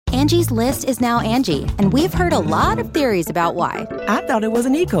Angie's List is now Angie, and we've heard a lot of theories about why. I thought it was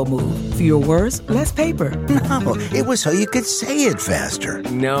an eco move. Fewer words, less paper. No, it was so you could say it faster.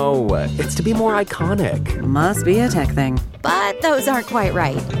 No, it's to be more iconic. Must be a tech thing. But those aren't quite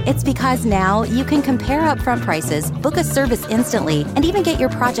right. It's because now you can compare upfront prices, book a service instantly, and even get your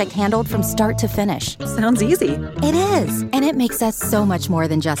project handled from start to finish. Sounds easy. It is, and it makes us so much more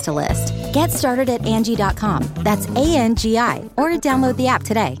than just a list. Get started at Angie.com. That's ANGI, or download the app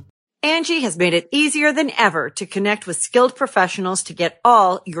today. Angie has made it easier than ever to connect with skilled professionals to get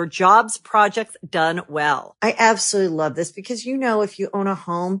all your jobs projects done well. I absolutely love this because, if you own a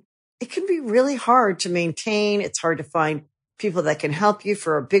home, it can be really hard to maintain. It's hard to find people that can help you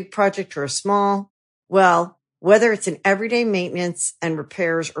for a big project or a small. Well, whether it's in everyday maintenance and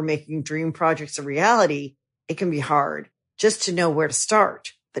repairs or making dream projects a reality, it can be hard just to know where to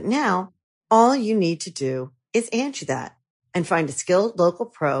start. But now all you need to do is Angie that and find a skilled local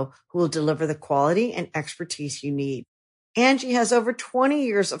pro who will deliver the quality and expertise you need. Angie has over 20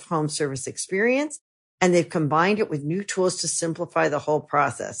 years of home service experience, and they've combined it with new tools to simplify the whole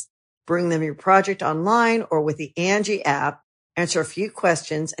process. Bring them your project online or with the Angie app, answer a few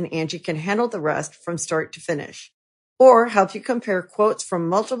questions, and Angie can handle the rest from start to finish. Or help you compare quotes from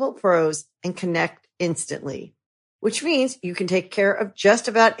multiple pros and connect instantly, which means you can take care of just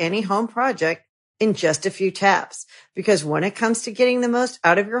about any home project in just a few taps. Because when it comes to getting the most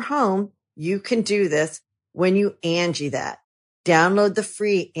out of your home, you can do this when you Angie that. Download the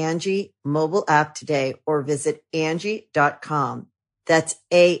free Angie mobile app today or visit Angie.com. That's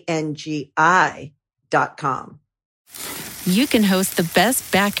ANGI.com. You can host the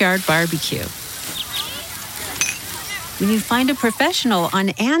best backyard barbecue when you find a professional on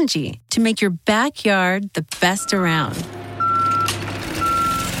Angie to make your backyard the best around.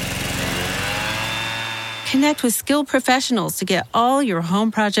 Connect with skilled professionals to get all your home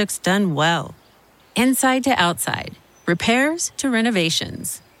projects done well. Inside to outside, repairs to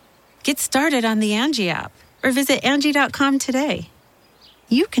renovations. Get started on the Angie app or visit Angie.com today.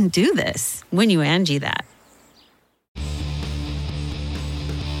 You can do this when you Angie that.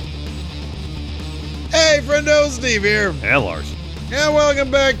 Hey, friendo, Steve here. Hey, Lars. And welcome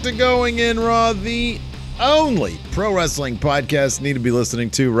back to Going In Raw, the only pro wrestling podcast you need to be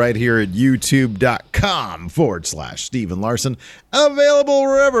listening to right here at youtube.com/Steven Larson. Available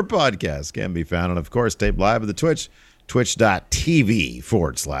wherever podcasts can be found. And, of course, taped live at the Twitch,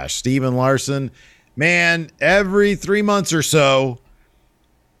 twitch.tv/Steven Larson. Man, every 3 months or so,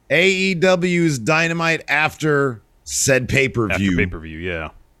 AEW's Dynamite after said pay-per-view. After pay-per-view, yeah.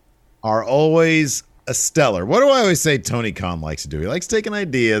 Are always a stellar. What do I always say Tony Khan likes to do? He likes to take an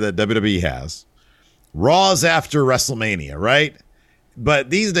idea that WWE has. Raw's after WrestleMania, right?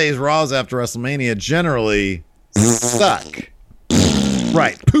 But these days, Raw's after WrestleMania generally suck.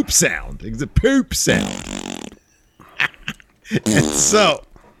 Right. Poop sound. It's a poop sound. And so,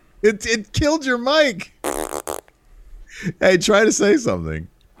 it killed your mic. Hey, try to say something.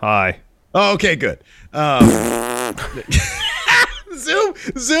 Hi. Oh, okay, good.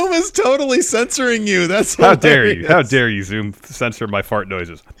 Zoom is totally censoring you. That's how dare you? How dare you, Zoom, censor my fart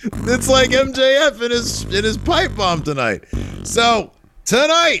noises? It's like MJF in his pipe bomb tonight. So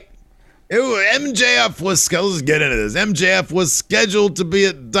tonight, MJF was scheduled. Let's get into this. MJF was scheduled to be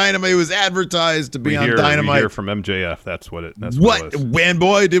at Dynamite. He was advertised to be on Dynamite. We hear from MJF. That's what it. That's what it was. And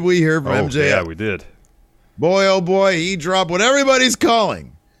boy, did we hear from MJF? Yeah, we did. Boy, oh boy, he dropped what everybody's calling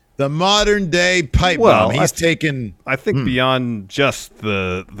the modern day pipe bomb. He's taken. I think beyond just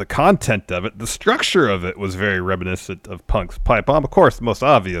the content of it, the structure of it was very reminiscent of Punk's pipe bomb. Of course, the most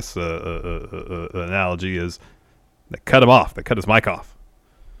obvious analogy is they cut him off. They cut his mic off.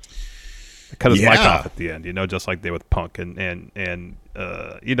 They cut his mic off at the end. Just like they did with Punk. And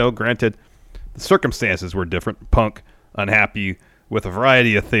granted, the circumstances were different. Punk unhappy with a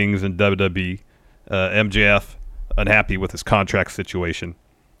variety of things in WWE. MJF unhappy with his contract situation.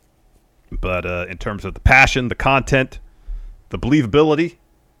 But in terms of the passion, the content, the believability,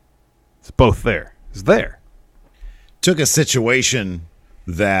 it's both there. It's there. Took a situation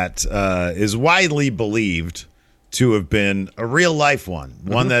that is widely believed to have been a real life one,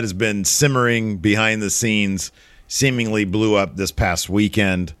 one that has been simmering behind the scenes, seemingly blew up this past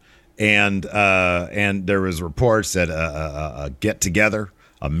weekend, and there was reports that a get together,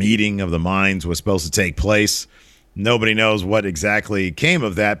 a meeting of the minds was supposed to take place. Nobody knows what exactly came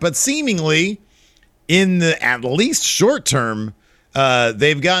of that, but seemingly in the at least short term,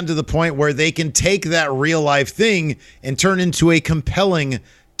 they've gotten to the point where they can take that real life thing and turn into a compelling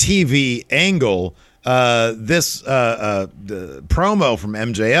TV angle. The promo from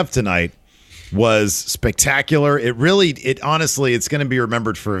MJF tonight was spectacular. It honestly, it's going to be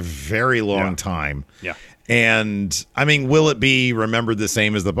remembered for a very long time. Yeah. And I mean, will it be remembered the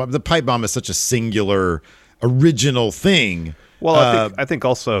same as the pipe bomb is such a singular, original thing? Well, I think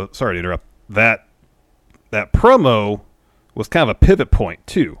also, sorry to interrupt, that promo was kind of a pivot point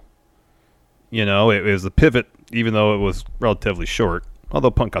too. You know, it was a pivot, even though it was relatively short,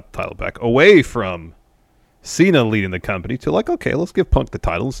 although Punk got the title back, away from Cena leading the company to like, okay, let's give Punk the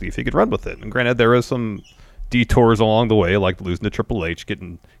title and see if he could run with it. And granted, there was some detours along the way, like losing to Triple H,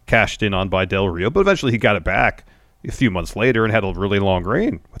 getting cashed in on by Del Rio, but eventually he got it back a few months later and had a really long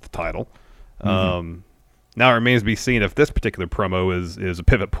reign with the title. Now it remains to be seen if this particular promo is a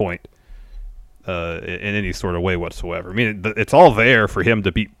pivot point in any sort of way whatsoever. I mean, it's all there for him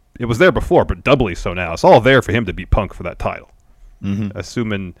to beat. It was there before, but doubly so now. It's all there for him to beat Punk for that title,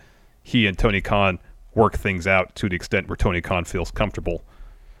 assuming he and Tony Khan work things out to the extent where Tony Khan feels comfortable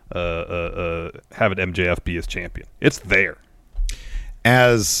having MJF be his champion. It's there.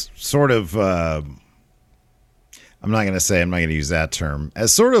 As sort of, I'm not going to use that term.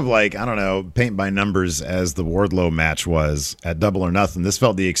 As sort of like, I don't know, paint by numbers as the Wardlow match was at Double or Nothing, this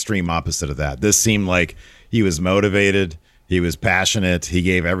felt the extreme opposite of that. This seemed like he was motivated. He was passionate. He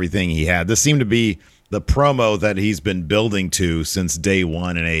gave everything he had. This seemed to be the promo that he's been building to since day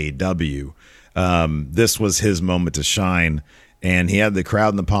one in AEW. This was his moment to shine, and he had the crowd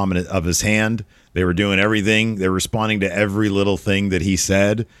in the palm of his hand. They were doing everything. They were responding to every little thing that he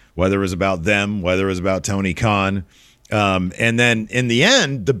said, whether it was about them, whether it was about Tony Khan. And then in the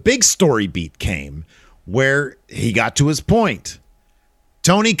end, the big story beat came where he got to his point.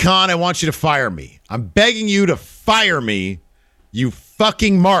 Tony Khan, I want you to fire me. I'm begging you to fire me, you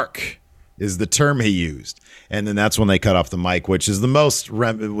fucking mark, is the term he used. And then that's when they cut off the mic, which is the most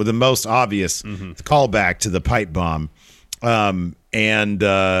obvious callback to the pipe bomb. And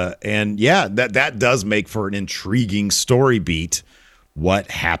yeah, that does make for an intriguing story beat. What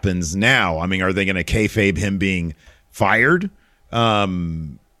happens now? I mean, are they going to kayfabe him being fired?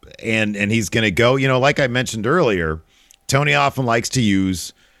 And he's going to go, like I mentioned earlier, Tony often likes to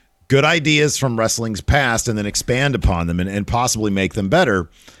use good ideas from wrestling's past and then expand upon them and possibly make them better.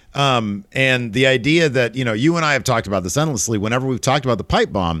 And the idea that, you and I have talked about this endlessly whenever we've talked about the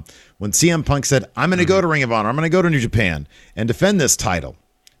pipe bomb, when CM Punk said, I'm going to go to Ring of Honor, I'm going to go to New Japan and defend this title.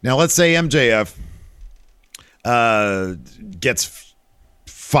 Now, let's say MJF gets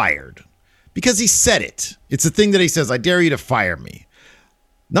fired because he said it. It's a thing that he says, I dare you to fire me.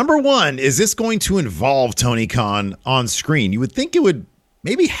 Number one, is this going to involve Tony Khan on screen? You would think it would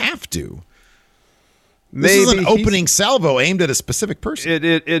maybe have to. This is an opening salvo aimed at a specific person. It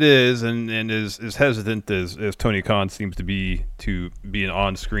is, and as hesitant as Tony Khan seems to be an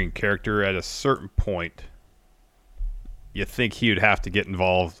on-screen character, at a certain point, you think he would have to get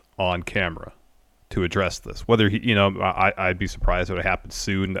involved on camera to address this. Whether he, I'd be surprised if it happened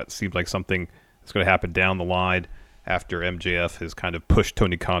soon. That seems like something that's going to happen down the line after MJF has kind of pushed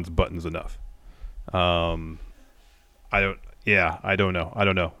Tony Khan's buttons enough. I don't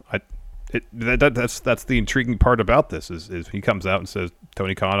know. That's the intriguing part about this is he comes out and says,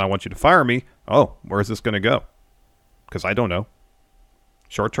 Tony Khan, I want you to fire me. Oh, where's this going to go? Because I don't know.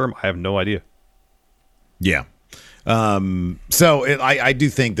 Short term, I have no idea. Yeah. So I do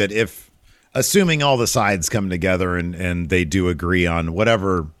think that if, assuming all the sides come together and they do agree on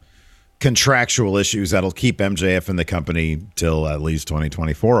whatever contractual issues that'll keep MJF in the company till at least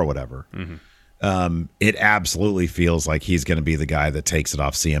 2024 or whatever, it absolutely feels like he's going to be the guy that takes it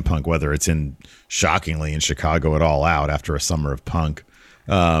off CM Punk, whether it's shockingly in Chicago at All Out after a summer of Punk,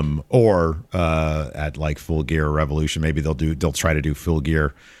 or at like Full Gear Revolution. Maybe they'll try to do Full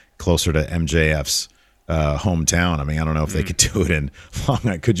Gear closer to MJF's hometown. I mean, I don't know if they could do it in Long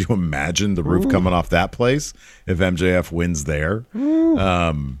Island. Could you imagine the roof coming off that place if MJF wins there?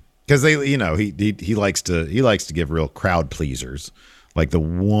 Because he likes to give real crowd pleasers. Like the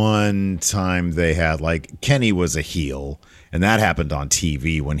one time they had, like, Kenny was a heel, and that happened on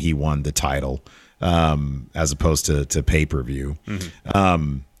TV when he won the title, as opposed to pay-per-view.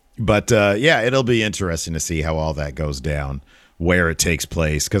 But it'll be interesting to see how all that goes down, where it takes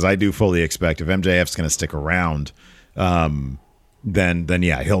place, because I do fully expect if MJF's going to stick around, then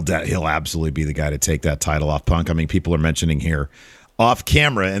he'll absolutely be the guy to take that title off Punk. I mean, people are mentioning here off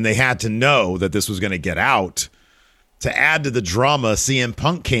camera, and they had to know that this was going to get out. To add to the drama, CM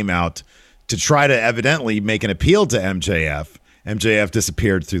Punk came out to try to evidently make an appeal to MJF. MJF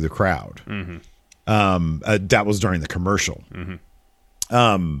disappeared through the crowd. That was during the commercial.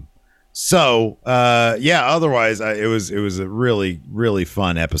 Otherwise, it was a really, really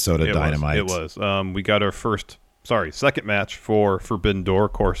fun episode of Dynamite. It was. We got our second match for Forbidden Door,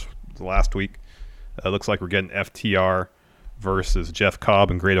 of course, last week. Looks like we're getting FTR versus Jeff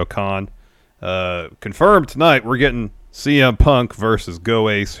Cobb and Great-O-Khan. Confirmed tonight, we're getting CM Punk versus Go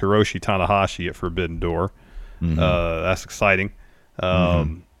Ace Hiroshi Tanahashi at Forbidden Door. That's exciting.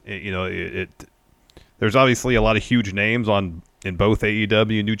 There's obviously a lot of huge names in both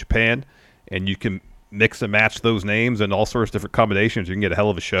AEW and New Japan, and you can mix and match those names and all sorts of different combinations. You can get a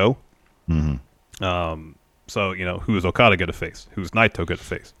hell of a show. So, who is Okada going to face? Who's Naito going to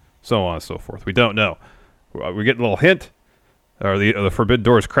face? So on and so forth. We don't know. We're getting a little hint. Or the Forbidden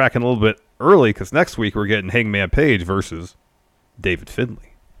Door is cracking a little bit early because next week we're getting Hangman Page versus David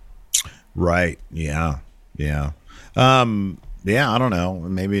Finlay. Right. Yeah. I don't know.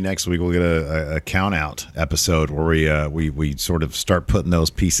 Maybe next week we'll get a count out episode where we sort of start putting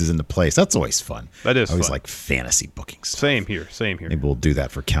those pieces into place. That's always fun. That is I always fun. Like fantasy booking stuff. Same here. Maybe we'll do that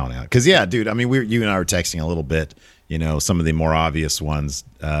for count out. Because dude, I mean, you and I were texting a little bit. Some of the more obvious ones.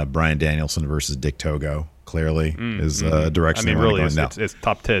 Bryan Danielson versus Dick Togo clearly is a direction. I mean, really, it's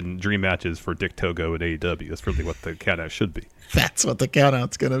top 10 dream matches for Dick Togo at AEW. That's really what the count out should be. That's what the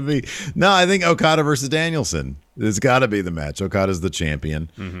count-out's going to be. No, I think Okada versus Danielson. It's got to be the match. Okada's the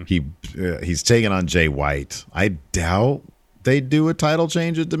champion. He's taking on Jay White. I doubt they do a title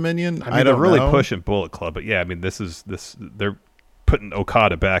change at Dominion. I mean, they're really pushing Bullet Club, but yeah, I mean, they're putting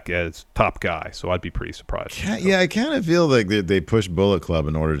Okada back as top guy, so I'd be pretty surprised. Yeah, I kind of feel like they push Bullet Club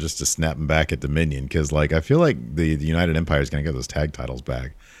in order just to snap him back at Dominion because, I feel like the United Empire is going to get those tag titles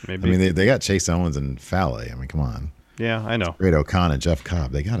back. Maybe. I mean, they got Chase Owens and Fale. I mean, come on. Yeah, I know. Great-O-Khan and Jeff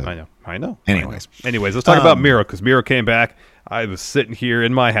Cobb. They got it. I know. Anyways, let's talk about Miro because Miro came back. I was sitting here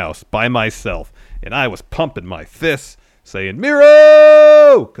in my house by myself, and I was pumping my fists, saying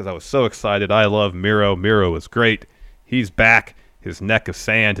Miro because I was so excited. I love Miro. Miro is great. He's back. His neck of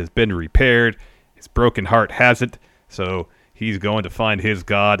sand has been repaired. His broken heart hasn't. So he's going to find his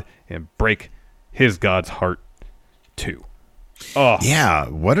God and break his God's heart too. Oh yeah,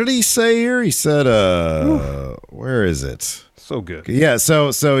 what did he say here? He said, where is it? So good. Yeah,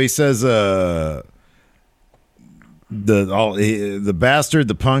 so he says, the bastard,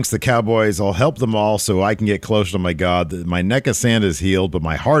 the punks, the cowboys, I'll help them all so I can get closer to my God. My neck of sand is healed, but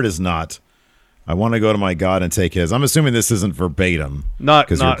my heart is not. I want to go to my God and take his. I'm assuming this isn't verbatim,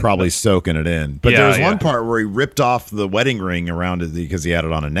 because you're probably soaking it in. But there's one part where he ripped off the wedding ring around it because he had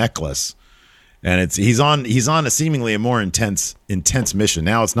it on a necklace. And he's on a seemingly a more intense mission.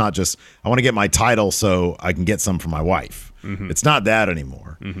 Now it's not just I want to get my title so I can get some for my wife. It's not that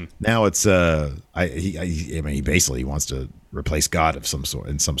anymore. Now it's he basically wants to replace God of some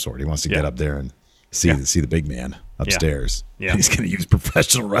sort. He wants to get up there and see the big man upstairs. Yeah. He's going to use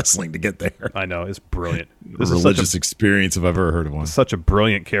professional wrestling to get there. I know, it's brilliant. This religious experience if I've ever heard of one. Such a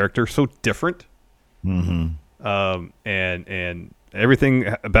brilliant character, so different. And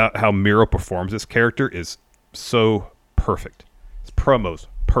everything about how Miro performs this character is so perfect. His promos,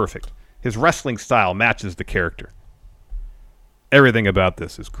 perfect. His wrestling style matches the character. Everything about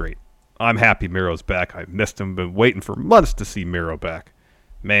this is great. I'm happy Miro's back. I've missed him. Been waiting for months to see Miro back.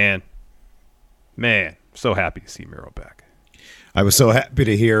 Man, so happy to see Miro back. I was so happy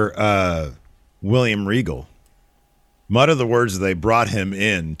to hear William Regal mutter the words they brought him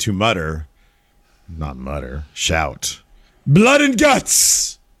in to shout, "Blood and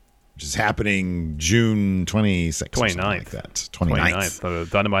Guts," which is happening June 26th. 29th. Like that. 29th.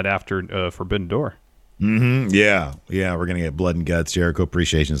 Dynamite after Forbidden Door. Yeah, we're going to get Blood and Guts, Jericho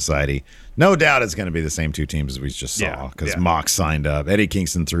Appreciation Society. No doubt it's going to be the same two teams as we just saw because Mox signed up. Eddie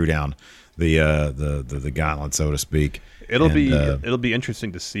Kingston threw down the gauntlet, so to speak. It'll be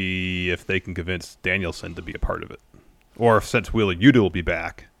interesting to see if they can convince Danielson to be a part of it. Or if since Wheeler Yuta will be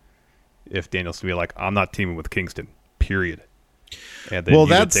back, if Danielson will be like, I'm not teaming with Kingston, period. And then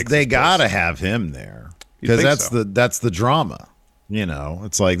they got to have him there because that's the drama.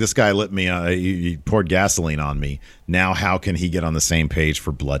 It's like this guy lit me. He poured gasoline on me. Now, how can he get on the same page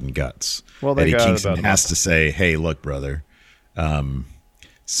for Blood and Guts? Well, Eddie Kingston has to say, "Hey, look, brother,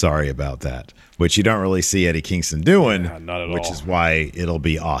 sorry about that," which you don't really see Eddie Kingston doing. Not at all. Which is why it'll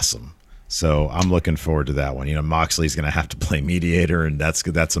be awesome. So I'm looking forward to that one. Moxley's going to have to play mediator, and that's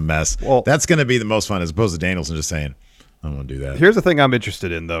a mess. Well, that's going to be the most fun, as opposed to Danielson just saying, "I don't want to do that." Here's the thing I'm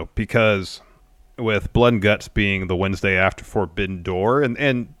interested in, though, because with Blood and Guts being the Wednesday after Forbidden Door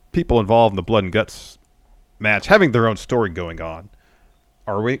and people involved in the Blood and Guts match having their own story going on,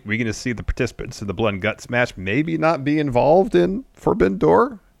 are we going to see the participants in the Blood and Guts match maybe not be involved in Forbidden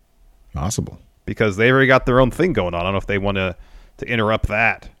Door? Possible. Because they already got their own thing going on. I don't know if they want to interrupt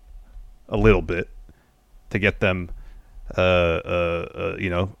that a little bit to get them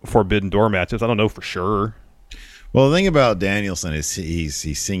Forbidden Door matches. I don't know for sure. Well, the thing about Danielson is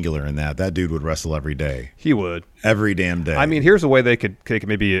he's singular in that. That dude would wrestle every day. He would. Every damn day. I mean, here's a way they could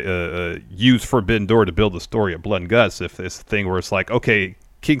maybe use Forbidden Door to build the story of Blood and Guts. If it's a thing where it's like, okay,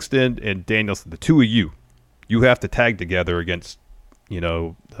 Kingston and Danielson, the two of you have to tag together against,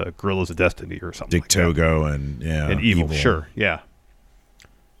 Guerrillas of Destiny or something. Dick Togo and Evil. Sure, yeah.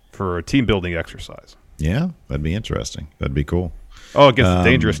 For a team building exercise. Yeah, that'd be interesting. That'd be cool. Oh, against the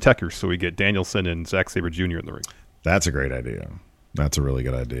Dangerous Techers, so we get Danielson and Zack Sabre Jr. in the ring. That's a great idea. That's a really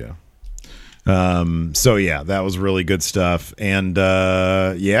good idea. So yeah, that was really good stuff. And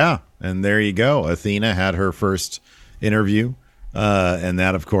and there you go. Athena had her first interview. And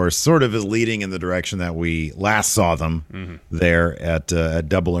that, of course, sort of is leading in the direction that we last saw them there at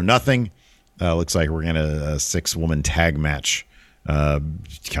Double or Nothing. Looks like we're going to a 6-woman tag match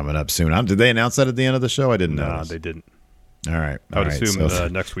coming up soon. Did they announce that at the end of the show? I didn't know. No, they didn't. All right. I would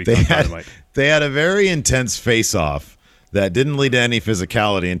assume next week. They had a very intense face-off that didn't lead to any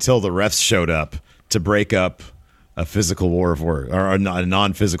physicality until the refs showed up to break up a physical war of words, or a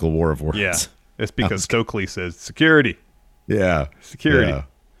non-physical war of words. Yeah, it's because Stokely says security. Yeah, security. Yeah.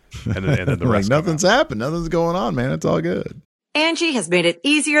 And then the rest. Nothing's happened. Nothing's going on, man. It's all good. Angie has made it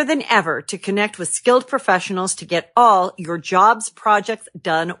easier than ever to connect with skilled professionals to get all your jobs projects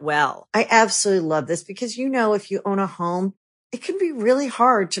done well. I absolutely love this because, if you own a home, it can be really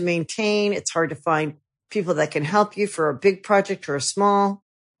hard to maintain. It's hard to find people that can help you for a big project or a small.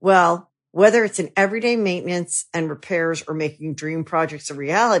 Well, whether it's in everyday maintenance and repairs or making dream projects a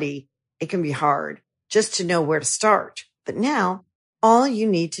reality, it can be hard just to know where to start. But now all you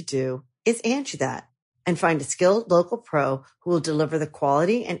need to do is Angie that and find a skilled local pro who will deliver the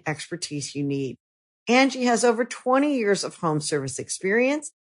quality and expertise you need. Angie has over 20 years of home service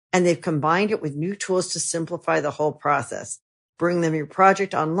experience, and they've combined it with new tools to simplify the whole process. Bring them your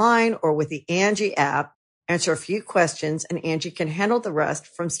project online or with the Angie app, answer a few questions, and Angie can handle the rest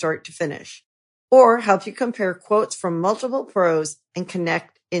from start to finish. Or help you compare quotes from multiple pros and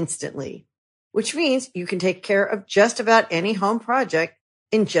connect instantly, which means you can take care of just about any home project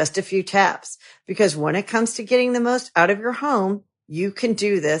in just a few taps. Because when it comes to getting the most out of your home, you can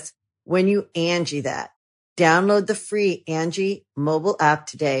do this when you Angie that. Download the free Angie mobile app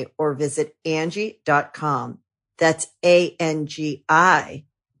today or visit Angie.com. That's ANGI.com.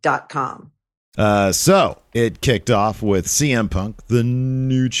 So it kicked off with CM Punk, the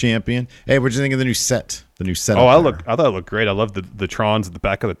new champion. Hey, what'd you think of the new set? Oh, I thought it looked great. I love the Trons at the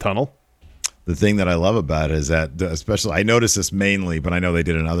back of the tunnel. The thing that I love about it is that, especially, I noticed this mainly, but I know they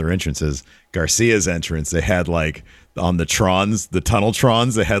did in other entrances. Garcia's entrance, they had like on the Trons, the tunnel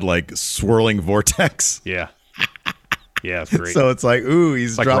Trons, they had like swirling vortex. Yeah. Yeah, it's great. So it's like, ooh,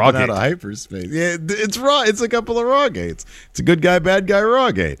 he's like dropping out of hyperspace. Yeah, it's raw. It's a couple of raw gates. It's a good guy, bad guy,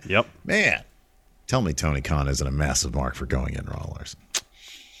 raw gate. Yep. Man, tell me Tony Khan isn't a massive mark for going in Raw, Larson.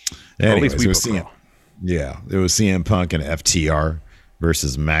 Well, Anyways, at least it was CM. Yeah, it was CM Punk and FTR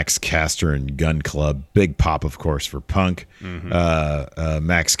versus Max Caster and Gun Club. Big pop, of course, for Punk.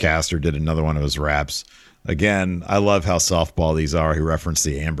 Max Caster did another one of his raps. Again, I love how softball these are. He referenced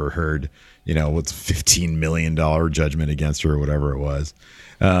the Amber Heard, what's $15 million judgment against her or whatever it was.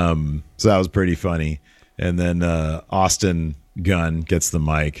 So that was pretty funny. And then Austin Gunn gets the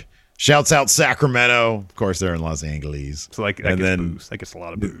mic, shouts out Sacramento. Of course, they're in Los Angeles. So that gets booze. That gets a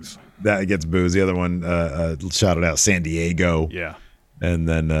lot of booze. That gets booze. The other one shouted out San Diego. Yeah. And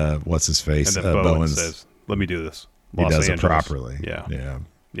then what's his face? And then Bowen says, "Let me do this." He does it properly. Yeah.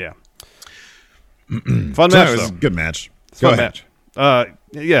 Fun So match. It was though. a good match. Fun match.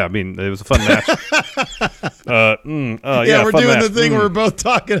 Yeah, I mean, it was a fun match. We're fun doing match. the thing where we're both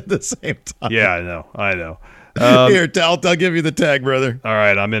talking at the same time. Yeah, I know. Here, I'll give you the tag, brother. All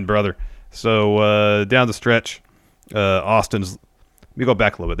right, I'm in, brother. So down the stretch, Austin's. Let me go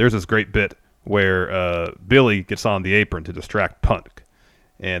back a little bit. There's this great bit where Billy gets on the apron to distract Punk,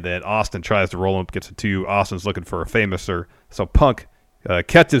 and then Austin tries to roll him up, gets a 2. Austin's looking for a famouser, so Punk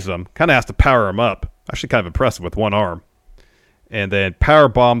catches him, kind of has to power him up. Actually, kind of impressive with one arm, and then power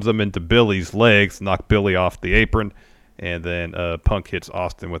bombs him into Billy's legs, knock Billy off the apron, and then Punk hits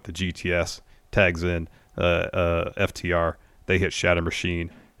Austin with the GTS, tags in FTR. They hit Shatter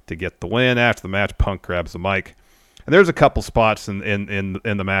Machine to get the win. After the match, Punk grabs the mic. And there's a couple spots in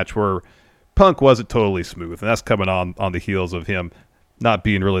the match where Punk wasn't totally smooth, and that's coming on the heels of him not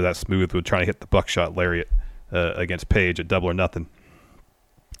being really that smooth with trying to hit the buckshot lariat against Page at Double or Nothing.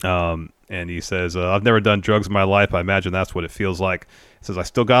 And he says, I've never done drugs in my life. I imagine that's what it feels like. He says, I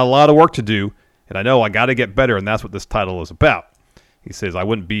still got a lot of work to do, and I know I got to get better, and that's what this title is about. He says, I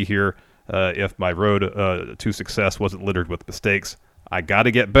wouldn't be here if my road to success wasn't littered with mistakes. I got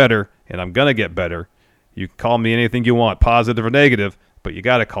to get better, and I'm going to get better. You can call me anything you want, positive or negative, but you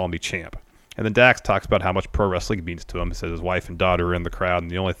got to call me champ. And then Dax talks about how much pro wrestling means to him. He says his wife and daughter are in the crowd, and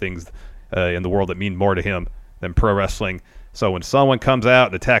the only things in the world that mean more to him than pro wrestling. So when someone comes out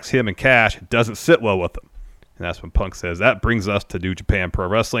and attacks him and Cash, it doesn't sit well with them. And that's when Punk says, that brings us to New Japan Pro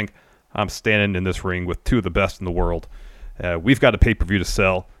Wrestling. I'm standing in this ring with two of the best in the world. We've got a pay-per-view to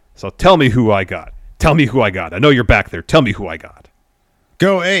sell, so tell me who I got. Tell me who I got. I know you're back there. Tell me who I got.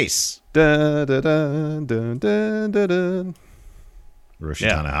 Go Ace. Dun, dun, dun, dun, dun, dun, dun. Hiroshi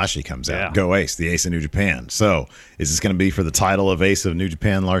Tanahashi comes out. Yeah. Go Ace, the Ace of New Japan. So is this going to be for the title of Ace of New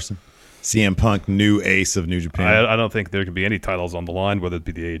Japan, Larson? CM Punk, new Ace of New Japan? I don't think there can be any titles on the line, whether it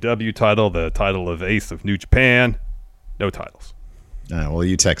be the AEW title, the title of Ace of New Japan. No titles. Well,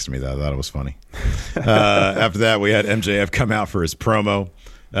 you texted me that. I thought it was funny. After that, we had MJF come out for his promo.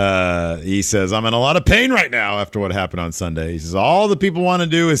 He says, I'm in a lot of pain right now after what happened on Sunday. He says, all the people want to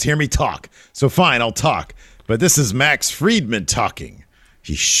do is hear me talk. So fine, I'll talk. But this is Max Friedman talking.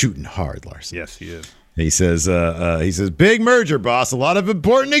 He's shooting hard, Larson. Yes, he is. He says, big merger, boss. A lot of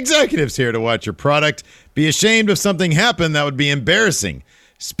important executives here to watch your product. Be ashamed if something happened that would be embarrassing.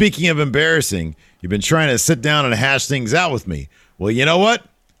 Speaking of embarrassing, you've been trying to sit down and hash things out with me. Well, you know what?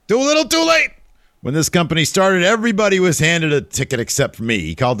 Too little, too late. When this company started, everybody was handed a ticket except for me.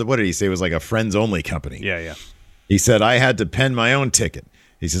 He called it, what did he say? It was like a friends-only company. Yeah. He said, I had to pen my own ticket.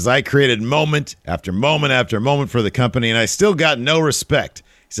 He says, I created moment after moment after moment for the company, and I still got no respect.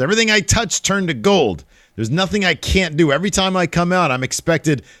 He says, everything I touch turned to gold. There's nothing I can't do. Every time I come out, I'm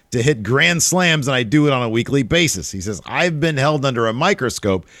expected to hit grand slams, and I do it on a weekly basis. He says, I've been held under a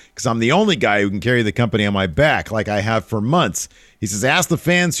microscope because I'm the only guy who can carry the company on my back like I have for months. He says, ask the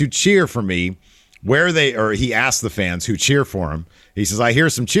fans who cheer for me he asked the fans who cheer for him. He says, I hear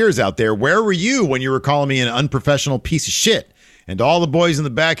some cheers out there. Where were you when you were calling me an unprofessional piece of shit? And to all the boys in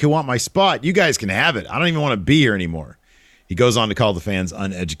the back who want my spot, you guys can have it. I don't even want to be here anymore. He goes on to call the fans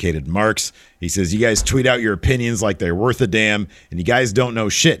uneducated marks. He says, you guys tweet out your opinions like they're worth a damn, and you guys don't know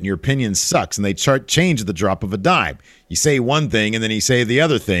shit, and your opinion sucks, and they change at the drop of a dime. You say one thing, and then you say the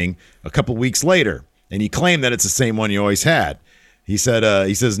other thing a couple weeks later, and you claim that it's the same one you always had. He says,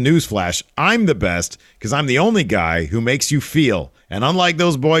 newsflash, I'm the best because I'm the only guy who makes you feel. And unlike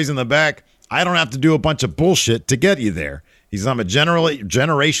those boys in the back, I don't have to do a bunch of bullshit to get you there. He says, I'm a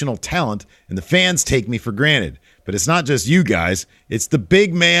generational talent, and the fans take me for granted. But it's not just you guys. It's the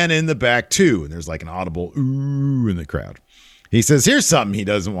big man in the back, too. And there's like an audible ooh in the crowd. He says, here's something he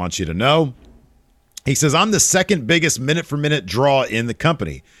doesn't want you to know. He says, I'm the second biggest minute-for-minute draw in the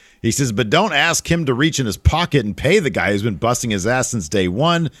company. He says, but don't ask him to reach in his pocket and pay the guy who's been busting his ass since day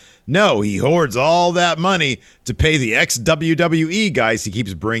one. No, he hoards all that money to pay the ex-WWE guys he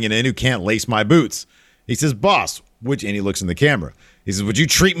keeps bringing in who can't lace my boots. He says, boss, and he looks in the camera. He says, would you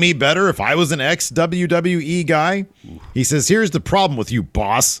treat me better if I was an ex-WWE guy? He says, here's the problem with you,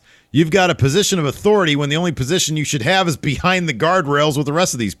 boss. You've got a position of authority when the only position you should have is behind the guardrails with the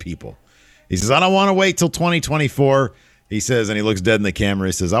rest of these people. He says, I don't want to wait till 2024. He says, and he looks dead in the camera.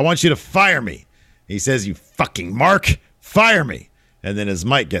 He says, I want you to fire me. He says, you fucking mark, fire me. And then his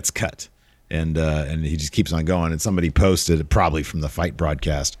mic gets cut. And he just keeps on going. And somebody posted, probably from the fight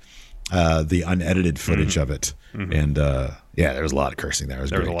broadcast, the unedited footage of it. Mm-hmm. And there was a lot of cursing there.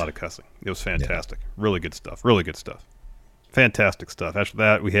 There was a lot of cussing. It was fantastic. Yeah. Really good stuff. Really good stuff. Fantastic stuff. After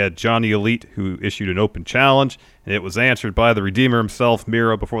that, we had Johnny Elite, who issued an open challenge, and it was answered by the Redeemer himself,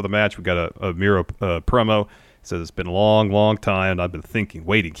 Miro. Before the match, we got a Miro promo. It says, it's been a long, long time, and I've been thinking,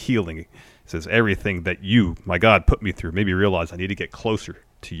 waiting, healing. It says, everything that you, my God, put me through made me realize I need to get closer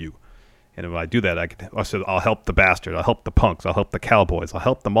to you. And when I do that, I said, I'll help the bastard. I'll help the punks. I'll help the cowboys. I'll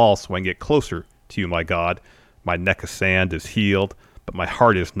help them all so I can get closer to you, my God. My neck of sand is healed, but my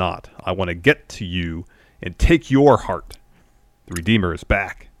heart is not. I want to get to you and take your heart. The Redeemer is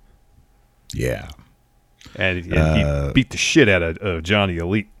back. Yeah. And he beat the shit out of Johnny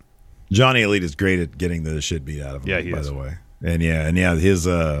Elite. Johnny Elite is great at getting the shit beat out of him, he by is. the way. And his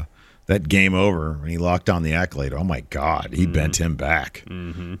that game over when he locked on the Accolade, oh my God, he bent him back.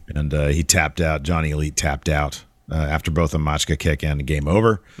 Mm-hmm. And he tapped out. Johnny Elite tapped out after both a Machka kick and a game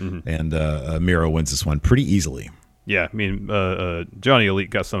over. Mm-hmm. And Miro wins this one pretty easily. Yeah, I mean, Johnny Elite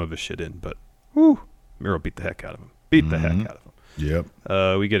got some of his shit in, but Miro beat the heck out of him. The heck out of him.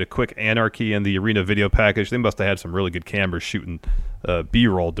 Yep. We get a quick Anarchy in the arena video package. They must have had some really good cameras shooting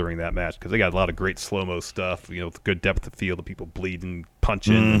B-roll during that match because they got a lot of great slow-mo stuff, with good depth of field, the people bleeding,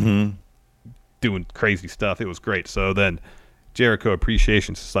 punching, doing crazy stuff. It was great. So then Jericho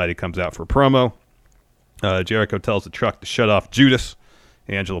Appreciation Society comes out for a promo. Jericho tells the truck to shut off Judas.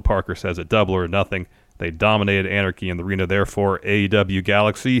 Angelo Parker says it double or nothing. They dominated Anarchy in the arena. Therefore, AEW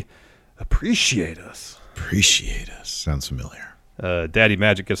Galaxy, appreciate us. Appreciate us. Sounds familiar. Daddy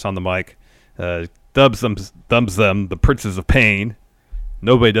Magic gets on the mic, dubs them the Princes of Pain.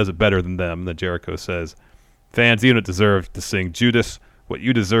 Nobody does it better than them. Then Jericho says, fans, you don't deserve to sing Judas. What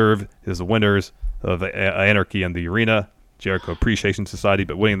you deserve is the winners of Anarchy in the Arena, Jericho Appreciation Society,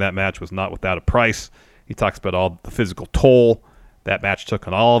 but winning that match was not without a price. He talks about all the physical toll that match took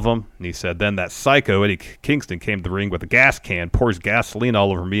on all of them. And he said, then that psycho Eddie Kingston came to the ring with a gas can, pours gasoline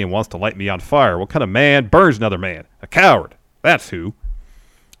all over me, and wants to light me on fire. What kind of man burns another man? A coward. That's who.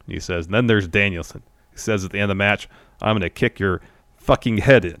 And he says, and then there's Danielson. He says at the end of the match, I'm going to kick your fucking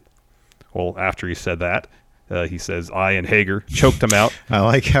head in. Well, after he said that, he says, I and Hager choked him out. I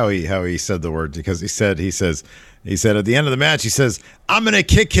like how he said the word, because he said at the end of the match, he says, I'm going to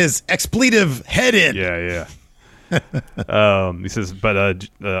kick his expletive head in. Yeah. He says, but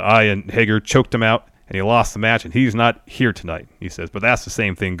I and Hager choked him out, and he lost the match, and he's not here tonight. He says, but that's the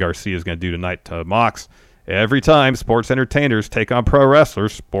same thing Garcia is going to do tonight to Mox. Every time sports entertainers take on pro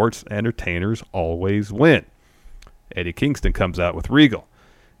wrestlers, sports entertainers always win. Eddie Kingston comes out with Regal,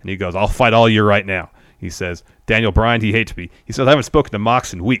 and he goes, I'll fight all year right now. He says, Daniel Bryan, he hates me. He says, I haven't spoken to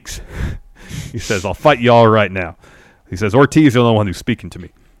Mox in weeks. He says, I'll fight y'all right now. He says, Ortiz is the only one who's speaking to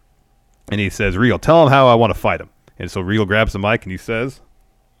me. And he says, Regal, tell him how I want to fight him. And so Regal grabs the mic and he says,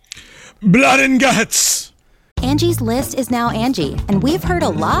 blood and guts. Angie's List is now Angie, and we've heard a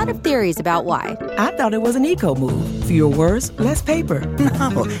lot of theories about why. I thought it was an eco move. Fewer words, less paper.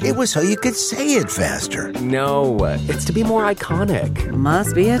 No, it was so you could say it faster. No, it's to be more iconic.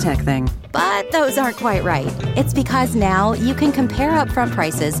 Must be a tech thing. But those aren't quite right. It's because now you can compare upfront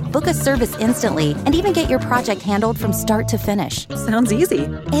prices, book a service instantly, and even get your project handled from start to finish. Sounds easy.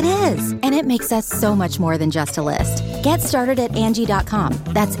 It is, and it makes us so much more than just a list. Get started at Angie.com.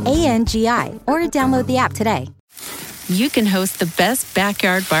 That's ANGI, or download the app today. You can host the best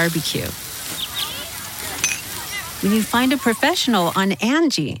backyard barbecue when you find a professional on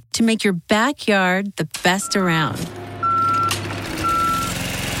Angie to make your backyard the best around.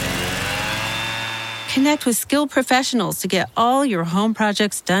 Connect with skilled professionals to get all your home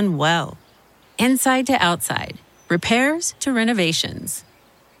projects done well. Inside to outside, repairs to renovations.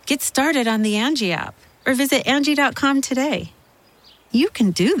 Get started on the Angie app or visit Angie.com today. You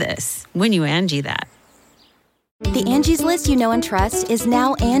can do this when you Angie that. The Angie's List you know and trust is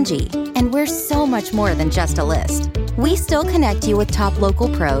now Angie, and we're so much more than just a list. We still connect you with top local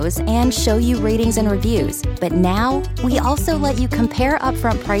pros and show you ratings and reviews, but now we also let you compare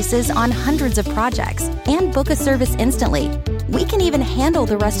upfront prices on hundreds of projects and book a service instantly. We can even handle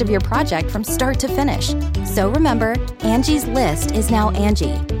the rest of your project from start to finish. So remember, Angie's List is now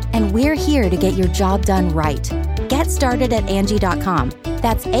Angie, and we're here to get your job done right. Get started at Angie.com.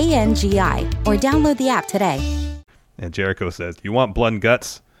 That's ANGI, or download the app today. And Jericho says, you want blood and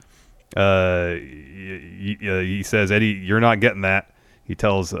guts? He says, Eddie, you're not getting that. He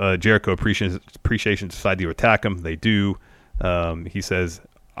tells Jericho Appreciation Society to attack him. They do. He says,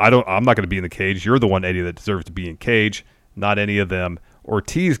 I'm not going to be in the cage. You're the one, Eddie, that deserves to be in cage, not any of them.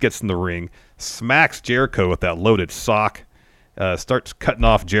 Ortiz gets in the ring, smacks Jericho with that loaded sock, starts cutting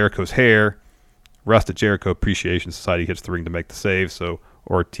off Jericho's hair. Rusted Jericho Appreciation Society hits the ring to make the save, so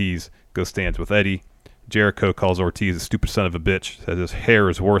Ortiz goes stands with Eddie. Jericho calls Ortiz a stupid son of a bitch, says his hair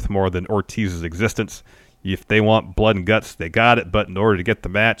is worth more than Ortiz's existence. If they want blood and guts, they got it, but in order to get the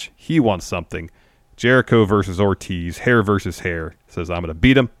match, he wants something. Jericho versus Ortiz, hair versus hair. Says, I'm going to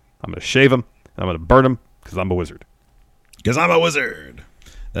beat him, I'm going to shave him, and I'm going to burn him because I'm a wizard. Because I'm a wizard.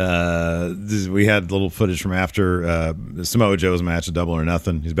 We had a little footage from after Samoa Joe's match at Double or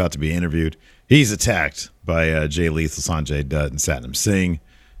Nothing. He's about to be interviewed. He's attacked by Jay Lethal, Sanjay Dutt, and Satnam Singh.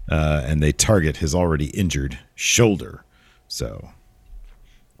 And they target his already injured shoulder. So,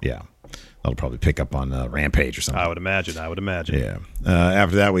 yeah, that'll probably pick up on Rampage or something. I would imagine. Yeah.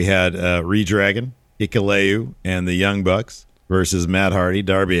 After that, we had Redragon, Hikuleu, and the Young Bucks versus Matt Hardy,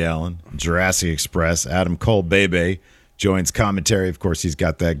 Darby Allin, Jurassic Express. Adam Cole Bebe joins commentary. Of course, he's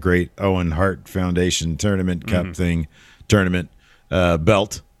got that great Owen Hart Foundation tournament cup tournament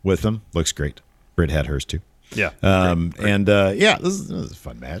belt with him. Looks great. Britt had hers too. Yeah. Great. This was a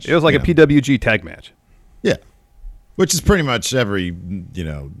fun match. It was like a PWG tag match. Yeah. Which is pretty much every,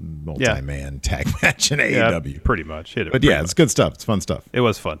 multi-man tag match in AEW. Yeah, pretty much. It's good stuff. It's fun stuff. It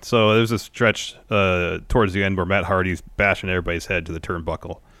was fun. So there's a stretch towards the end where Matt Hardy's bashing everybody's head to the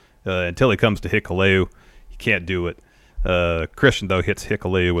turnbuckle until he comes to Hikuleu. He can't do it. Christian, though, hits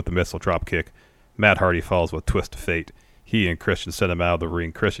Hikuleu with the missile drop kick. Matt Hardy falls with Twist of Fate. He and Christian send him out of the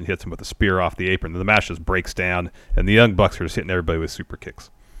ring. Christian hits him with a spear off the apron. The match just breaks down, and the Young Bucks are just hitting everybody with super kicks.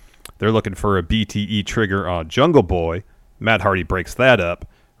 They're looking for a BTE trigger on Jungle Boy. Matt Hardy breaks that up.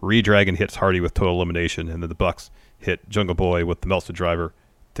 Redragon hits Hardy with total elimination, and then the Bucks hit Jungle Boy with the Meltzer driver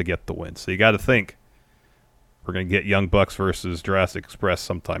to get the win. So you got to think we're going to get Young Bucks versus Jurassic Express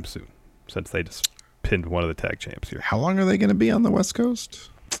sometime soon, since they just pinned one of the tag champs here. How long are they going to be on the West Coast?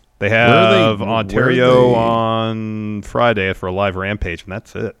 They have Ontario on Friday for a live Rampage, and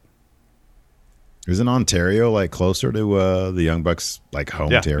that's it. Isn't Ontario like closer to the Young Bucks like home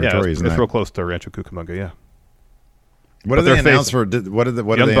territory? Yeah, it's real close to Rancho Cucamonga. Yeah. What did they announce for? What did they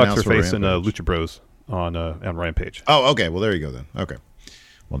Young announce Bucks for are facing Rampage? Lucha Bros on Rampage. Oh, okay. Well, there you go then. Okay.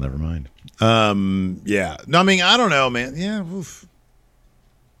 Well, never mind. Yeah. No, I mean, I don't know, man. Yeah. Oof.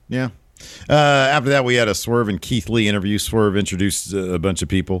 Yeah. After that, we had a Swerve and Keith Lee interview. Swerve introduced a bunch of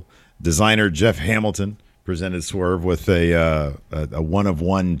people. Designer Jeff Hamilton presented Swerve with a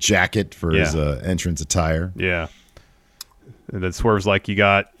one-of-one jacket for his entrance attire. Yeah. And then Swerve's like, you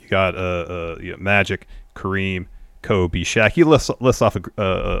got Magic, Kareem, Kobe, Shaq. He lists off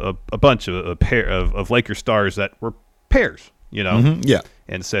a bunch of a pair of Laker stars that were pairs, you know? Mm-hmm. Yeah.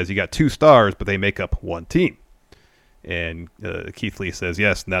 And says you got two stars, but they make up one team. And Keith Lee says,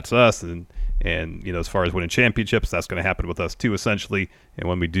 yes, and that's us. And you know, as far as winning championships, that's going to happen with us too, essentially. And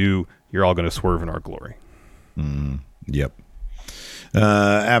when we do, you're all going to swerve in our glory. Yep.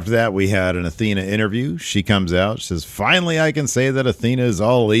 After that, we had an Athena interview. She comes out. She says, finally, I can say that Athena is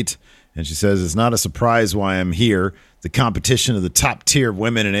all elite. And she says, it's not a surprise why I'm here. The competition of the top tier of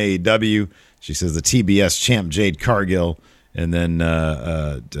women in AEW. She says the TBS champ, Jade Cargill. And then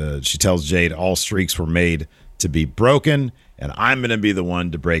she tells Jade all streaks were made to be broken, and I'm going to be the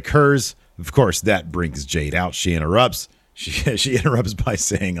one to break hers. Of course, that brings Jade out. She interrupts. She interrupts by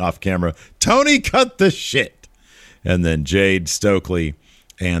saying off camera, Tony, cut the shit. And then Jade, Stokely,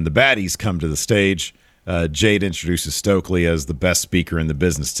 and the baddies come to the stage. Jade introduces Stokely as the best speaker in the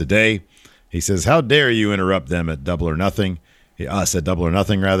business today. He says, how dare you interrupt them at Double or Nothing? Us at Double or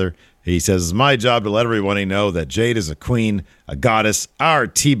Nothing, rather. He says, it's my job to let everybody know that Jade is a queen, a goddess, our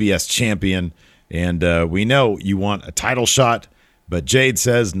TBS champion. And we know you want a title shot, but Jade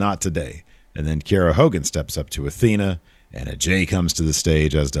says not today. And then Kiera Hogan steps up to Athena, and a Jay comes to the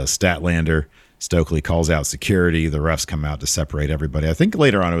stage, as does Statlander. Stokely calls out security. The refs come out to separate everybody. I think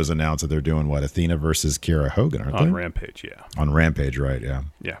later on it was announced that they're doing, Athena versus Kiera Hogan, aren't they? On Rampage, yeah. On Rampage, right, yeah.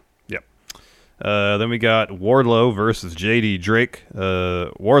 Yeah, yep. Then we got Wardlow versus JD Drake.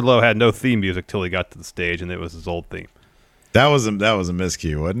 Wardlow had no theme music till he got to the stage, and it was his old theme. That was a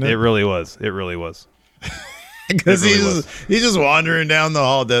miscue, wasn't it? It really was. It really was. Because he's just wandering down the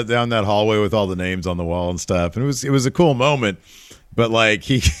hall, down that hallway with all the names on the wall and stuff, and it was a cool moment. But like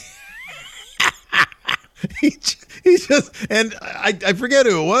he just, and I forget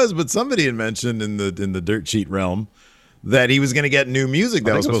who it was, but somebody had mentioned in the dirt sheet realm that he was going to get new music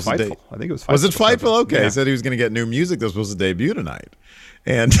that was supposed to debut. I think it was Fightful. Was it Fightful? Okay, yeah. He said he was going to get new music that was supposed to debut tonight,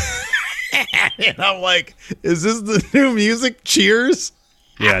 and. And I'm like, is this the new music? Cheers?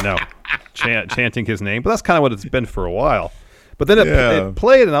 Yeah, no. Chanting his name. But that's kind of what it's been for a while. But then it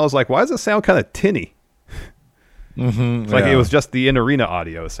played, and I was like, why does it sound kind of tinny? Mm-hmm, it's like it was just the in-arena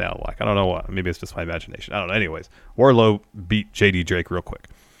audio it sounded like. I don't know what. Maybe it's just my imagination. I don't know. Anyways, Wardlow beat JD Drake real quick.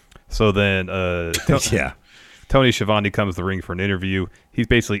 So then Tony Schiavone comes to the ring for an interview. He's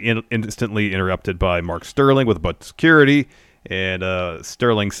basically instantly interrupted by Mark Sterling with a bunch of security. And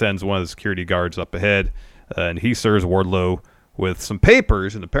Sterling sends one of the security guards up ahead, and he serves Wardlow with some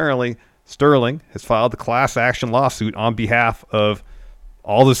papers. And apparently, Sterling has filed a class action lawsuit on behalf of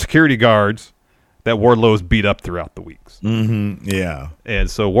all the security guards that Wardlow has beat up throughout the weeks. Mm-hmm. Yeah. And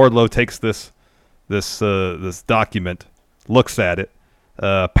so Wardlow takes this document, looks at it,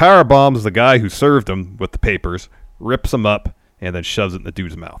 power bombs the guy who served him with the papers, rips him up, and then shoves it in the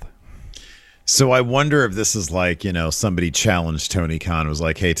dude's mouth. So I wonder if this is like, somebody challenged Tony Khan, was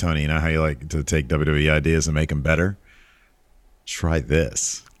like, hey, Tony, you know how you like to take WWE ideas and make them better? Try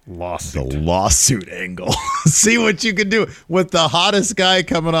this. Lawsuit. The lawsuit angle. See what you can do with the hottest guy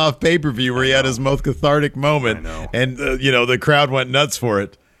coming off pay-per-view where he had his most cathartic moment. And, the crowd went nuts for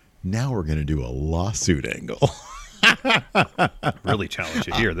it. Now we're going to do a lawsuit angle. Really challenge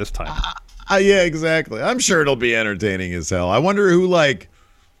you here this time. Yeah, exactly. I'm sure it'll be entertaining as hell. I wonder who,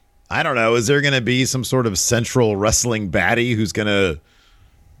 I don't know. Is there going to be some sort of central wrestling baddie who's going to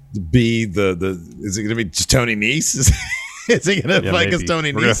be is it going to be just Tony Nese? Is he going to fight against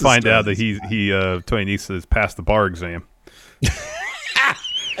Tony Nese? We're going to find out that Tony Nese has passed the bar exam.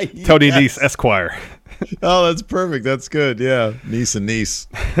 Tony Nese, Esquire. Oh, that's perfect. That's good. Yeah. Nese and Nese,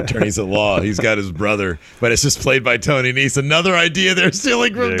 attorneys at law. He's got his brother, but it's just played by Tony Nese. Another idea they're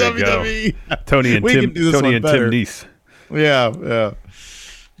stealing from WWE. Tony and Tim Nese. Yeah.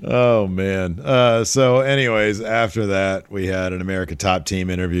 Oh, man. So anyways, after that, we had an America Top Team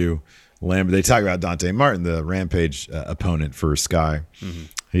interview. They talk about Dante Martin, the Rampage opponent for Sky. Mm-hmm.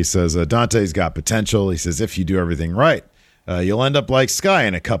 He says, Dante's got potential. He says, if you do everything right, you'll end up like Sky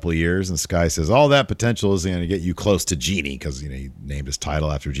in a couple of years. And Sky says, all that potential is going to get you close to Genie, because he named his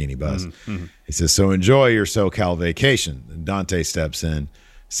title after Jeannie Buss. Mm-hmm. He says, so enjoy your SoCal vacation. And Dante steps in,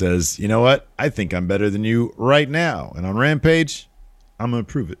 says, you know what? I think I'm better than you right now. And on Rampage, I'm going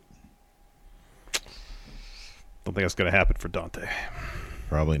to prove it. Don't think that's going to happen for Dante.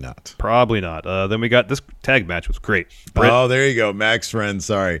 Probably not. Then we got this tag match was great. Oh, there you go. Max friend,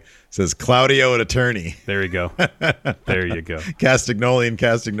 sorry. Says Claudio and Attorney. There you go. There you go. Castagnoli and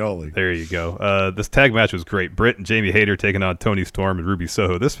Castagnoli. There you go. This tag match was great. Britt and Jamie Hayter taking on Toni Storm and Ruby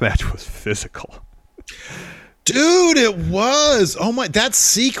Soho. This match was physical. Dude, it was. Oh my, that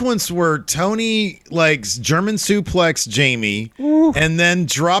sequence where Tony German suplex Jamie and then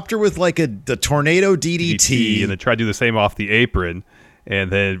dropped her with the tornado DDT and then tried to do the same off the apron.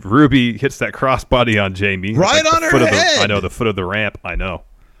 And then Ruby hits that crossbody on Jamie. Right on her head. I know, the foot of the ramp. I know.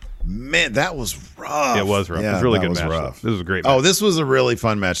 Man, that was rough. It was rough. Yeah, it was a really good match. Rough. This was a great match. Oh, this was a really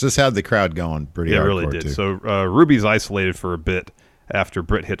fun match. This had the crowd going pretty hardcore. It really did. Too. So Ruby's isolated for a bit after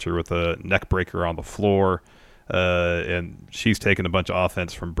Britt hits her with a neck breaker on the floor. And she's taking a bunch of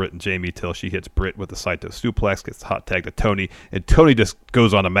offense from Britt and Jamie till she hits Britt with a Saito suplex, gets the hot tag to Tony. And Tony just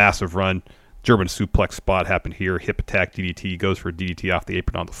goes on a massive run. German suplex spot happened here. Hip attack DDT, goes for a DDT off the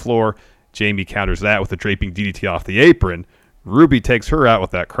apron on the floor. Jamie counters that with a draping DDT off the apron. Ruby takes her out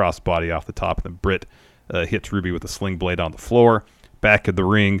with that crossbody off the top, and then Britt hits Ruby with a sling blade on the floor. Back in the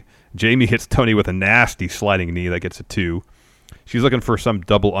ring, Jamie hits Tony with a nasty sliding knee that gets a 2. She's looking for some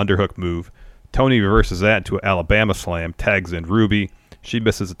double underhook move. Tony reverses that into an Alabama slam, tags in Ruby. She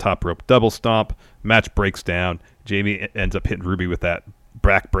misses a top rope double stomp. Match breaks down. Jamie ends up hitting Ruby with that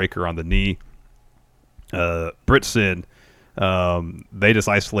back breaker on the knee. Britt's in. They just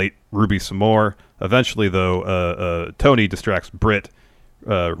isolate Ruby some more. Eventually, though, Tony distracts Britt.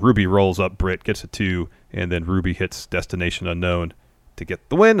 Ruby rolls up Britt, gets a 2, and then Ruby hits Destination Unknown to get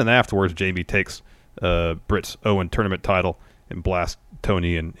the win. And afterwards, Jamie takes Britt's Owen tournament title and blasts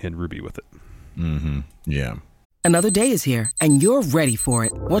Tony and Ruby with it. Mm-hmm. Yeah. Another day is here, and you're ready for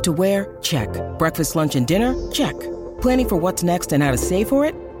it. What to wear? Check. Breakfast, lunch, and dinner? Check. Planning for what's next and how to save for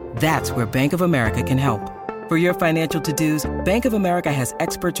it? That's where Bank of America can help. For your financial to-dos, Bank of America has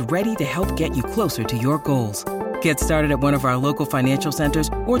experts ready to help get you closer to your goals. Get started at one of our local financial centers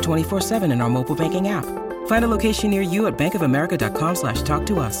or 24/7 in our mobile banking app. Find a location near you at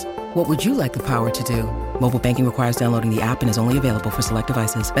bankofamerica.com/talktous. What would you like the power to do? Mobile banking requires downloading the app and is only available for select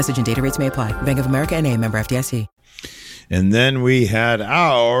devices. Message and data rates may apply. Bank of America N.A., member FDIC. And then we had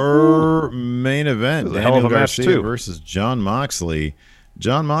our main event, Daniel Garcia versus Jon Moxley.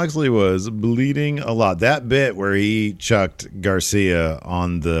 Jon Moxley was bleeding a lot. That bit where he chucked Garcia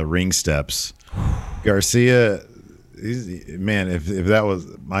on the ring steps. Garcia, man, if that was,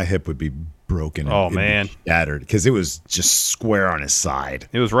 my hip would be broken. Oh, man. Shattered, because it was just square on his side.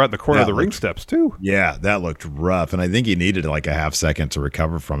 It was right in the corner of the ring steps, too. Yeah, that looked rough. And I think he needed a half second to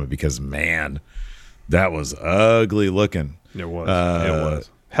recover from it because, man, that was ugly looking. It was. It was.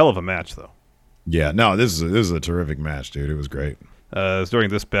 Hell of a match, though. Yeah, no, this is a terrific match, dude. It was great. During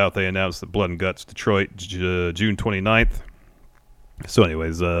this bout, they announced that Blood and Guts Detroit, June 29th. So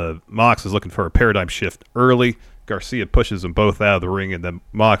anyways, Mox is looking for a paradigm shift early. Garcia pushes them both out of the ring, and then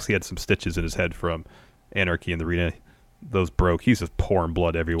Mox, he had some stitches in his head from Anarchy in the Arena. Those broke. He's just pouring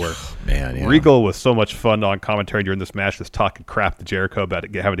blood everywhere. Man, yeah. Regal was so much fun on commentary during this match, just talking crap to Jericho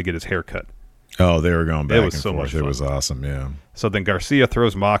about having to get his hair cut. Oh, they were going back and so forth. Much fun. It was awesome, yeah. So then Garcia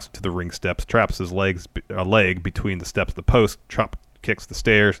throws Mox to the ring steps, traps his leg between the steps of the post, kicks the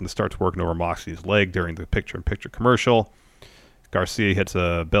stairs, and starts working over Moxley's leg during the picture-in-picture commercial. Garcia hits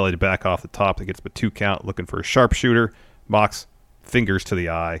a belly to back off the top that gets a 2 count, looking for a sharpshooter. Mox fingers to the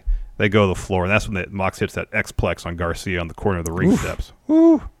eye. They go to the floor, and that's when Mox hits that X-plex on Garcia on the corner of the ring steps.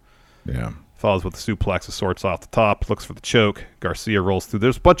 Woo! Yeah. Follows with the suplex of sorts off the top, looks for the choke. Garcia rolls through.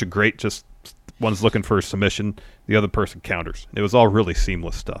 There's a bunch of great, just one's looking for a submission, the other person counters. It was all really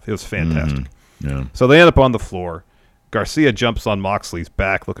seamless stuff. It was fantastic. Mm-hmm. Yeah. So they end up on the floor. Garcia jumps on Moxley's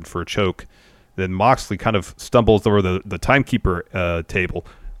back looking for a choke. Then Moxley kind of stumbles over the timekeeper table,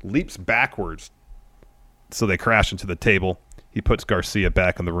 leaps backwards, so they crash into the table. He puts Garcia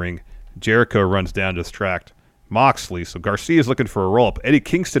back in the ring. Jericho runs down to distract Moxley, so Garcia's looking for a roll-up. Eddie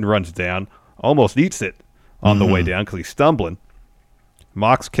Kingston runs down, almost eats it on the way down because he's stumbling.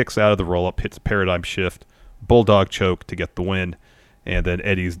 Mox kicks out of the roll-up, hits a paradigm shift, bulldog choke to get the win, and then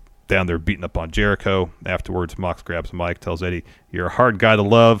Eddie's down there beating up on Jericho. Afterwards, Mox grabs Mike, tells Eddie, "You're a hard guy to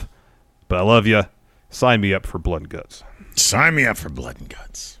love, but I love you. Sign me up for blood and guts." Sign me up for blood and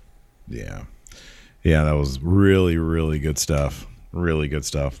guts. Yeah. Yeah, that was really, really good stuff. Really good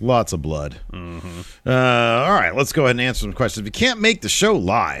stuff. Lots of blood. Mm-hmm. All right, let's go ahead and answer some questions. If you can't make the show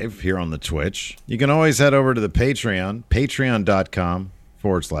live here on the Twitch, you can always head over to the Patreon,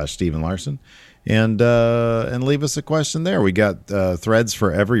 patreon.com/Stephen Larson, and leave us a question there. We got threads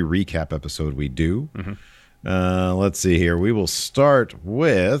for every recap episode we do. Mm-hmm. Let's see here. We will start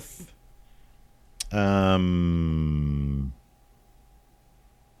with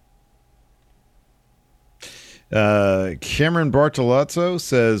Cameron Bartolozzo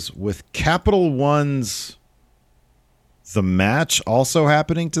says, with Capital One's The Match also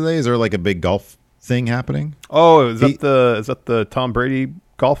happening today, is there like a big golf thing happening? Oh, is that the Tom Brady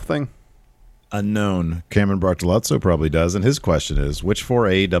golf thing? Unknown. Cameron Bartolozzo probably does. And his question is, which 4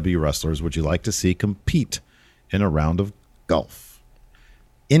 AEW wrestlers would you like to see compete in a round of golf?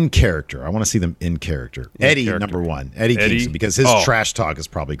 In character. I want to see them in character. Eddie, number one. Eddie Kingston, because his trash talk is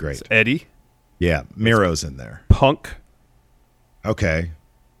probably great. It's Eddie. Yeah, Miro's in there. Punk. Okay.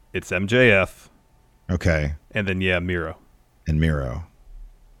 It's MJF. Okay. And then, Miro. And Miro.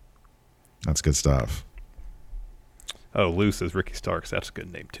 That's good stuff. Oh, Loose is Ricky Starks. That's a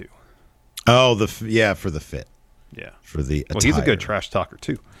good name, too. Oh, for the fit. Yeah. For the attire. Well, he's a good trash talker,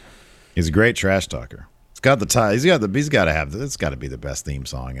 too. He's a great trash talker. It's got the tie. It's got to be the best theme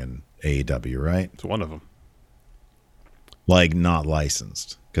song in AEW, right? It's one of them. Like, not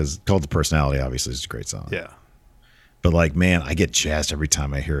licensed. Because Cult of Personality, obviously, is a great song. Yeah. But, like, man, I get jazzed every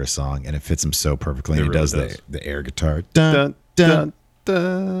time I hear a song, and it fits him so perfectly. And he really does the air guitar. Dun, dun,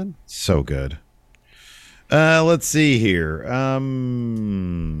 dun. So good. Let's see here.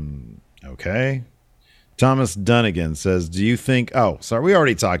 Okay. Thomas Dunnigan says, do you think... Oh, sorry, we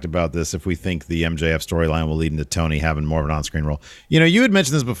already talked about this, if we think the MJF storyline will lead into Tony having more of an on-screen role. You know, you had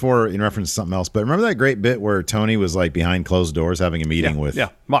mentioned this before in reference to something else, but remember that great bit where Tony was, like, behind closed doors having a meeting with... Yeah,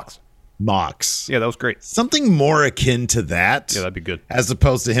 Mox. Yeah, that was great. Something more akin to that. Yeah, that'd be good. As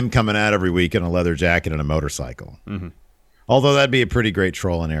opposed to him coming out every week in a leather jacket and a motorcycle. Mm-hmm. Although that'd be a pretty great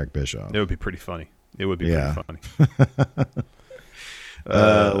troll on Eric Bischoff. It would be pretty funny. Pretty funny.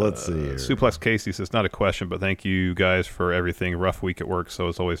 Let's see here. Suplex Casey says, not a question, but thank you guys for everything. Rough week at work, so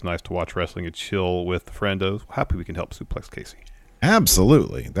it's always nice to watch wrestling and chill with the friendos. Happy we can help Suplex Casey.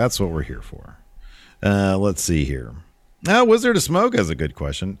 Absolutely. That's what we're here for. Let's see here. Now, Wizard of Smoke has a good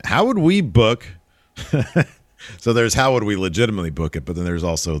question. How would we book... So there's how would we legitimately book it, but then there's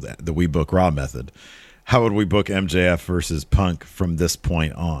also the We Book Raw method. How would we book MJF versus Punk from this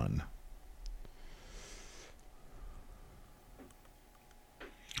point on?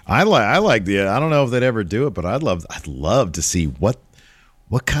 I like the... I don't know if they'd ever do it, but I'd love to see what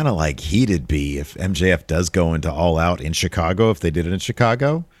kind of like heat it'd be if MJF does go into All Out in Chicago, if they did it in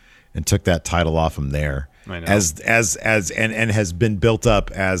Chicago and took that title off him there. I know. And has been built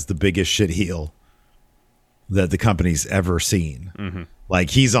up as the biggest shit heel that the company's ever seen. Mm-hmm. Like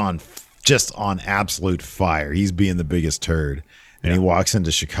he's just on absolute fire. He's being the biggest turd. And he walks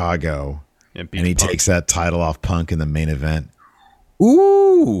into Chicago and he takes that title off Punk in the main event.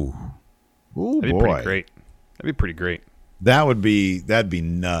 Ooh, that'd be pretty great. That'd be pretty great. That'd be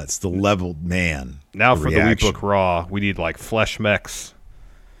nuts. The level, man. Now for the We Book Raw, we need like Flesh Mechs.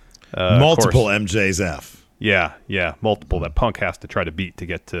 Multiple MJF. Yeah, multiple that Punk has to try to beat to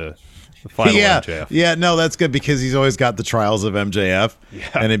get to the final MJF. Yeah, no, that's good because he's always got the trials of MJF. Yeah.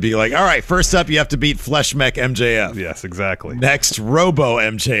 And it'd be like, all right, first up, you have to beat Flesh Mech MJF. Yes, exactly. Next, Robo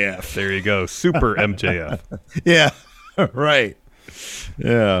MJF. There you go. Super MJF. Yeah, right.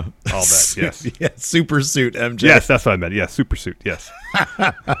 Yeah. All that, yes. Yeah, Super Suit MJF. Yes, that's what I meant. Yeah, Super Suit, yes.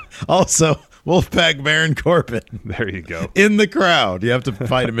 Also, Wolfpack Baron Corbin. There you go. In the crowd. You have to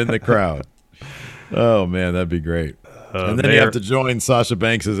fight him in the crowd. Oh, man, that'd be great. And then you have to join Sasha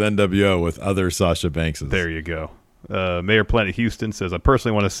Banks' NWO with other Sasha Bankses. There you go. Mayor Planet Houston says, I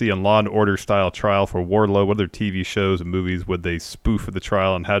personally want to see a Law and Order style trial for Wardlow. What other TV shows and movies would they spoof of the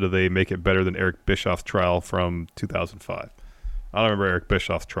trial, and how do they make it better than Eric Bischoff's trial from 2005? I don't remember Eric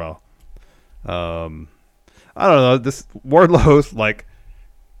Bischoff's trial. I don't know. This Wardlow's like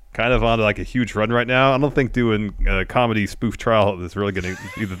kind of on like a huge run right now. I don't think doing a comedy spoof trial is really going to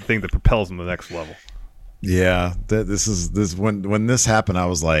be the thing that propels him to the next level. Yeah, when this happened, I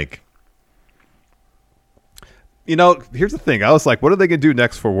was like, you know, here's the thing. I was like, what are they going to do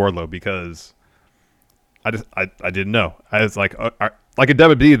next for Wardlow? Because I didn't know. I was like, Like in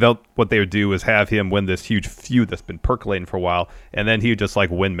WWE, what they would do is have him win this huge feud that's been percolating for a while, and then he would just like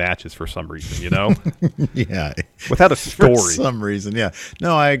win matches for some reason, Yeah. Without a story. For some reason, yeah.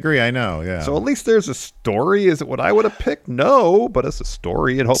 No, I agree. I know, yeah. So at least there's a story. Is it what I would have picked? No, but it's a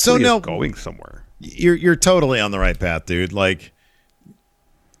story, and hopefully it's going somewhere. You're totally on the right path, dude. Like,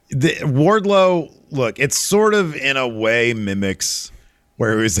 the Wardlow, look, it's sort of in a way mimics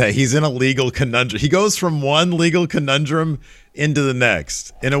where he's in a legal conundrum. He goes from one legal conundrum into the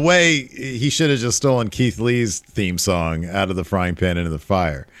next. In a way, he should have just stolen Keith Lee's theme song out of the frying pan into the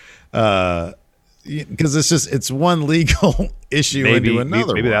fire. Because it's one legal issue into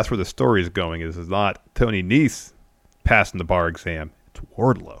another. Maybe that's where the story is going. Is not Tony Nese passing the bar exam. It's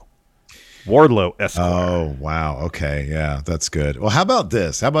Wardlow. Wardlow Esquire. Oh, wow. Okay. Yeah, that's good. Well, how about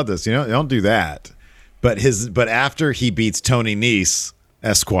this? Don't do that. But after he beats Tony Nese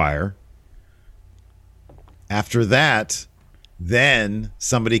Esquire, after that, then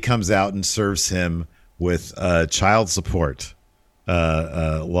somebody comes out and serves him with child support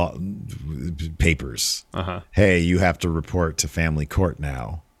law papers. Hey, you have to report to family court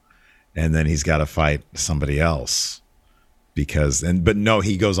now. And then he's got to fight somebody else. But no,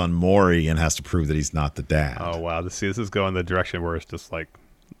 he goes on Maury and has to prove that he's not the dad. Oh, wow. This is going the direction where it's just like,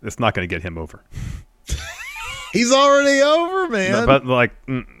 it's not going to get him over. He's already over, man. No, but like,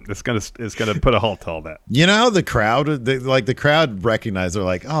 it's gonna put a halt to all that. You know how the crowd recognized, they're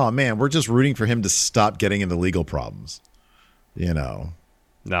like, oh man, we're just rooting for him to stop getting into legal problems. No,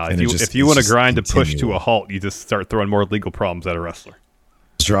 if you want to grind to push to a halt, you just start throwing more legal problems at a wrestler. I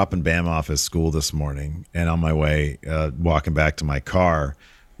was dropping Bam off at school this morning, and on my way walking back to my car,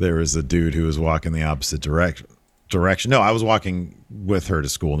 there was a dude who was walking the opposite direction. No, I was walking with her to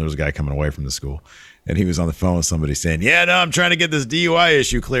school, and there was a guy coming away from the school. And he was on the phone with somebody saying, yeah, no, I'm trying to get this DUI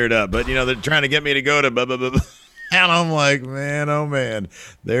issue cleared up. But, they're trying to get me to go to blah, blah, blah, blah. And I'm like, man, oh, man.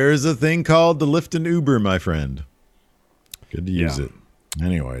 There's a thing called the Lyft and Uber, my friend. Good to use it.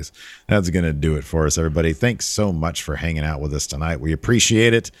 Anyways, that's going to do it for us, everybody. Thanks so much for hanging out with us tonight. We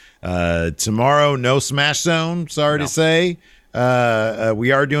appreciate it. Tomorrow, no Smash Zone, sorry to say.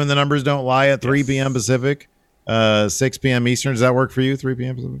 We are doing the Numbers Don't Lie at 3 p.m. Pacific, 6 p.m. Eastern. Does that work for you, 3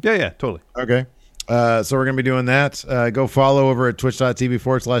 p.m. Pacific? Yeah, totally. Okay. So we're going to be doing that. Go follow over at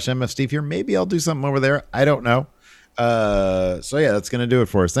twitch.tv/MF Steve here. Maybe I'll do something over there. I don't know. So yeah, that's going to do it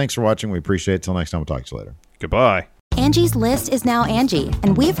for us. Thanks for watching. We appreciate it. Till next time, we'll talk to you later. Goodbye. Angie's List is now Angie,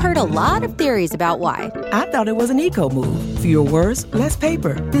 and we've heard a lot of theories about why. I thought it was an eco move. Fewer words, less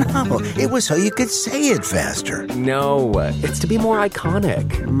paper. No, it was so you could say it faster. No, it's to be more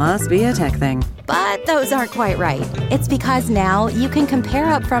iconic. Must be a tech thing. But those aren't quite right. It's because now you can compare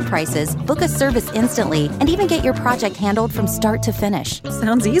upfront prices, book a service instantly, and even get your project handled from start to finish.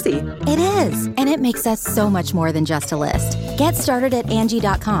 Sounds easy. It is, and it makes us so much more than just a list. Get started at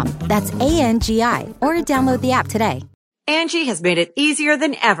Angie.com. That's ANGI, or download the app today. Angie has made it easier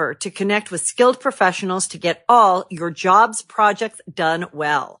than ever to connect with skilled professionals to get all your jobs projects done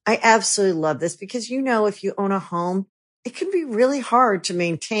well. I absolutely love this because, if you own a home, it can be really hard to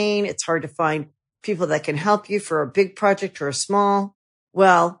maintain. It's hard to find people that can help you for a big project or a small.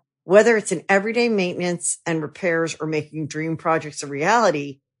 Well, whether it's in everyday maintenance and repairs or making dream projects a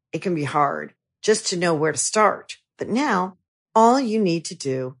reality, it can be hard just to know where to start. But now all you need to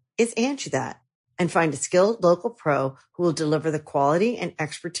do is Angie that and find a skilled local pro who will deliver the quality and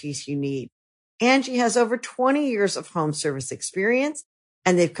expertise you need. Angie has over 20 years of home service experience,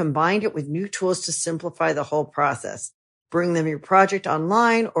 and they've combined it with new tools to simplify the whole process. Bring them your project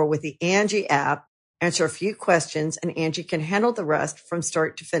online or with the Angie app, answer a few questions, and Angie can handle the rest from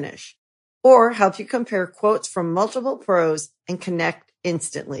start to finish. Or help you compare quotes from multiple pros and connect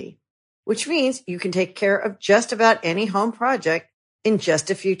instantly, which means you can take care of just about any home project in just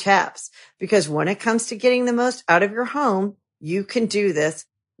a few taps. Because when it comes to getting the most out of your home, you can do this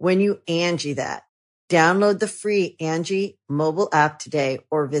when you Angie that. Download the free Angie mobile app today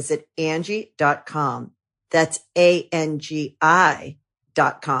or visit Angie.com. That's ANGI.com.